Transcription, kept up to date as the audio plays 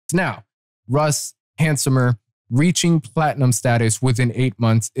Now, Russ Handsomer reaching platinum status within 8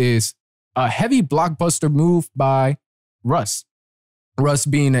 months is a heavy blockbuster move by Russ. Russ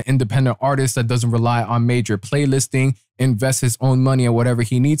being an independent artist that doesn't rely on major playlisting, invests his own money at whatever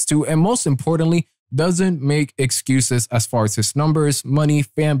he needs to, and most importantly, doesn't make excuses as far as his numbers, money,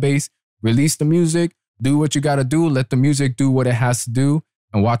 fan base. Release the music, do what you gotta do, let the music do what it has to do,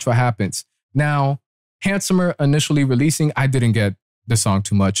 and watch what happens. Now, Handsomer initially releasing, I didn't get the song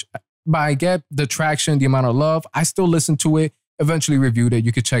too much, but I get the traction, the amount of love. I still listened to it, eventually reviewed it.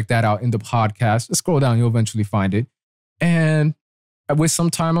 You could check that out in the podcast. Just scroll down, you'll eventually find it. And with some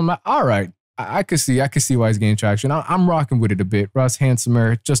time, I'm like, all right, I could see why he's getting traction. I'm rocking with it a bit. Russ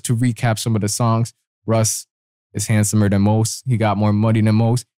Handsomer, just to recap some of the songs, Russ is handsomer than most. He got more money than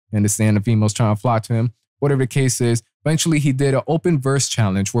most. You understand the females trying to flock to him. Whatever the case is, eventually he did an open verse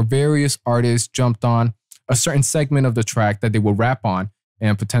challenge where various artists jumped on a certain segment of the track that they will rap on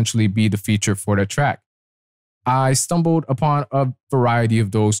and potentially be the feature for the track. I stumbled upon a variety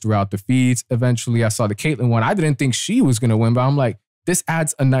of those throughout the feeds. Eventually, I saw the Caitlyn one. I didn't think she was going to win, but I'm like, this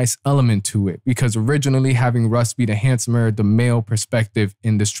adds a nice element to it because originally having Russ be the handsomer, the male perspective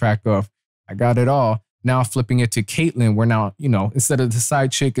in this track of I got it all. Now flipping it to Caitlyn, where now, instead of the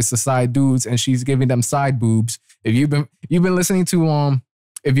side chick, it's the side dudes and she's giving them side boobs. If you've been listening to,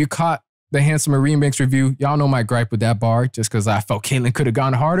 if you caught the Handsomer remix review, y'all know my gripe with that bar just because I felt Caitlyn could have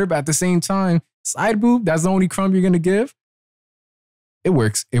gone harder, but at the same time, side boob, that's the only crumb you're going to give. It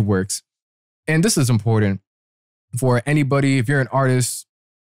works. And this is important for anybody. If you're an artist,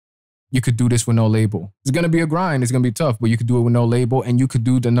 you could do this with no label. It's going to be a grind. It's going to be tough, but you could do it with no label and you could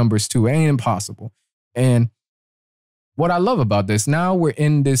do the numbers too. It ain't impossible. And what I love about this, now we're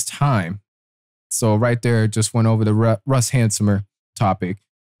in this time. So right there, just went over the Russ Handsomer topic.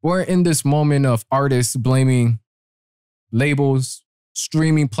 We're in this moment of artists blaming labels,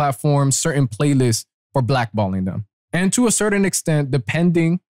 streaming platforms, certain playlists for blackballing them. And to a certain extent,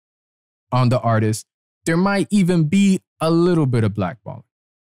 depending on the artist, there might even be a little bit of blackballing.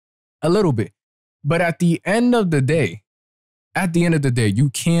 A little bit. But at the end of the day, you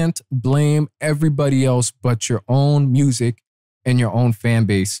can't blame everybody else but your own music and your own fan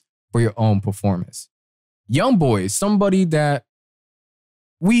base for your own performance. Youngboy is somebody that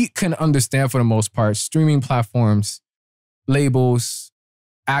we can understand for the most part. Streaming platforms, labels,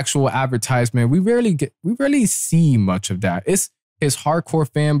 actual advertisement, we rarely see much of that. It's his hardcore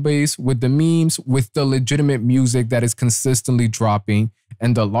fan base with the memes, with the legitimate music that is consistently dropping,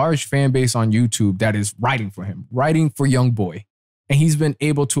 and the large fan base on YouTube that is writing for him, writing for Youngboy. And he's been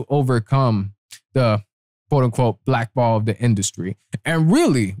able to overcome the quote unquote blackball of the industry. And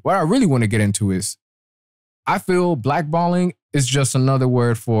really, what I really want to get into is, I feel blackballing is just another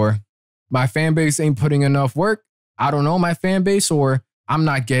word for my fan base ain't putting enough work. I don't know my fan base, or I'm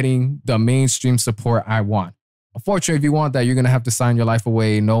not getting the mainstream support I want. Unfortunately, if you want that, you're going to have to sign your life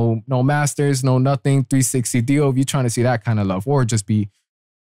away. No masters, no nothing, 360 deal if you're trying to see that kind of love, or just be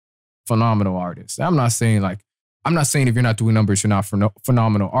phenomenal artists. I'm not saying if you're not doing numbers, you're not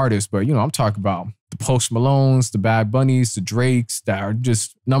phenomenal artists, but I'm talking about the Post Malones, the Bad Bunnies, the Drakes that are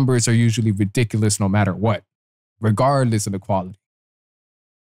just, numbers are usually ridiculous no matter what, regardless of the quality.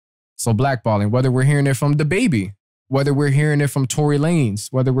 So blackballing, whether we're hearing it from the Baby, whether we're hearing it from Tory Lanez,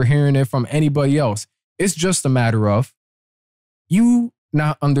 whether we're hearing it from anybody else, it's just a matter of you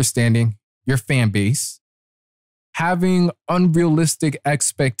not understanding your fan base, having unrealistic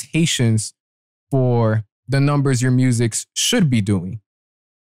expectations for the numbers your music should be doing,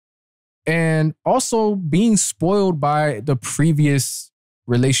 and also being spoiled by the previous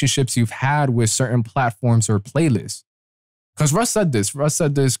relationships you've had with certain platforms or playlists. Because Russ said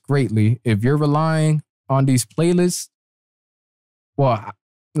this greatly. If you're relying on these playlists, well,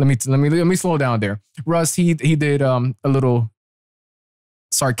 let me slow down there. Russ, he did a little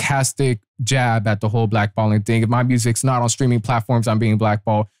sarcastic jab at the whole blackballing thing. If my music's not on streaming platforms, I'm being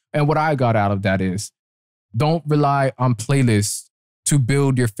blackballed. And what I got out of that is, don't rely on playlists to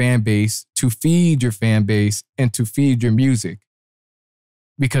build your fan base, to feed your fan base, and to feed your music.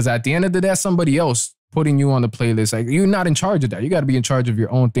 Because at the end of the day, that's somebody else putting you on the playlist. Like, you're not in charge of that. You got to be in charge of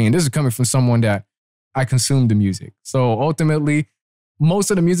your own thing. This is coming from someone that I consume the music. So ultimately,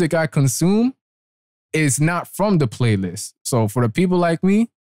 most of the music I consume is not from the playlist. So for the people like me,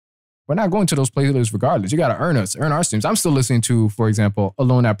 we're not going to those playlists regardless. You got to earn our streams. I'm still listening to, for example,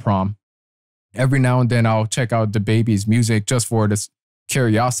 Alone at Prom. Every now and then I'll check out the Baby's music just for the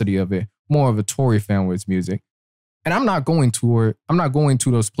curiosity of it. More of a Tory fan with his music. And I'm not going to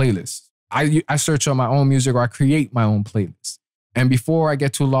those playlists. I search up my own music, or I create my own playlist. And before I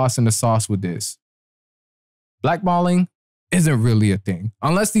get too lost in the sauce with this, blackballing, isn't really a thing.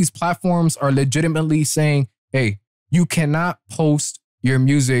 Unless these platforms are legitimately saying, hey, you cannot post your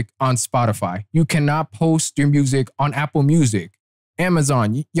music on Spotify. You cannot post your music on Apple Music,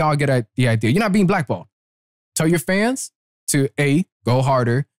 Amazon. Y'all get the idea. You're not being blackballed. Tell your fans to A, go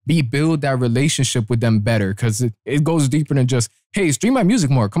harder, B, build that relationship with them better, because it goes deeper than just, hey, stream my music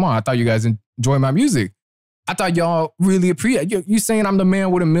more. Come on, I thought you guys enjoy my music. I thought y'all really appreciate you saying I'm the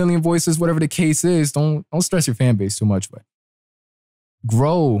man with a million voices, whatever the case is. Don't stress your fan base too much, but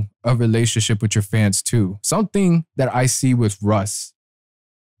grow a relationship with your fans too. Something that I see with Russ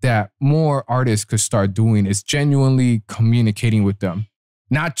that more artists could start doing is genuinely communicating with them.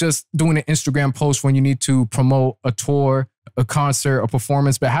 Not just doing an Instagram post when you need to promote a tour, a concert, a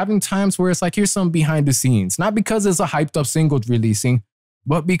performance, but having times where it's like, here's some behind the scenes. Not because it's a hyped up single releasing,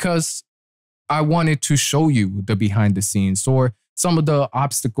 but because I wanted to show you the behind the scenes or some of the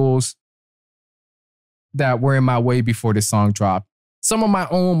obstacles that were in my way before the song dropped. Some of my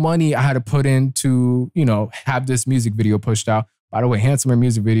own money I had to put in to, have this music video pushed out. By the way, Handsomer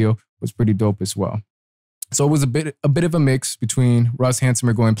music video was pretty dope as well. So it was a bit of a mix between Russ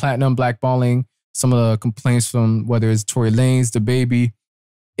Handsomer going platinum, blackballing, some of the complaints from whether it's Tory Lanez, the baby.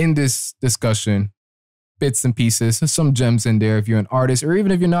 In this discussion, bits and pieces, some gems in there if you're an artist or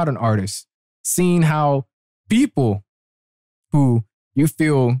even if you're not an artist. Seeing how people who you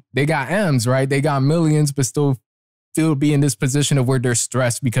feel they got M's, right? They got millions, but still feel be in this position of where they're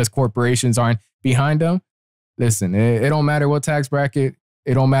stressed because corporations aren't behind them. Listen, it don't matter what tax bracket.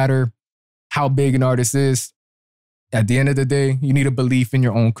 It don't matter how big an artist is. At the end of the day, you need a belief in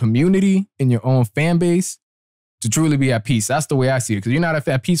your own community, in your own fan base to truly be at peace. That's the way I see it. Because you're not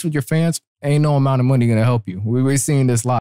at peace with your fans, ain't no amount of money going to help you. We're seeing this live.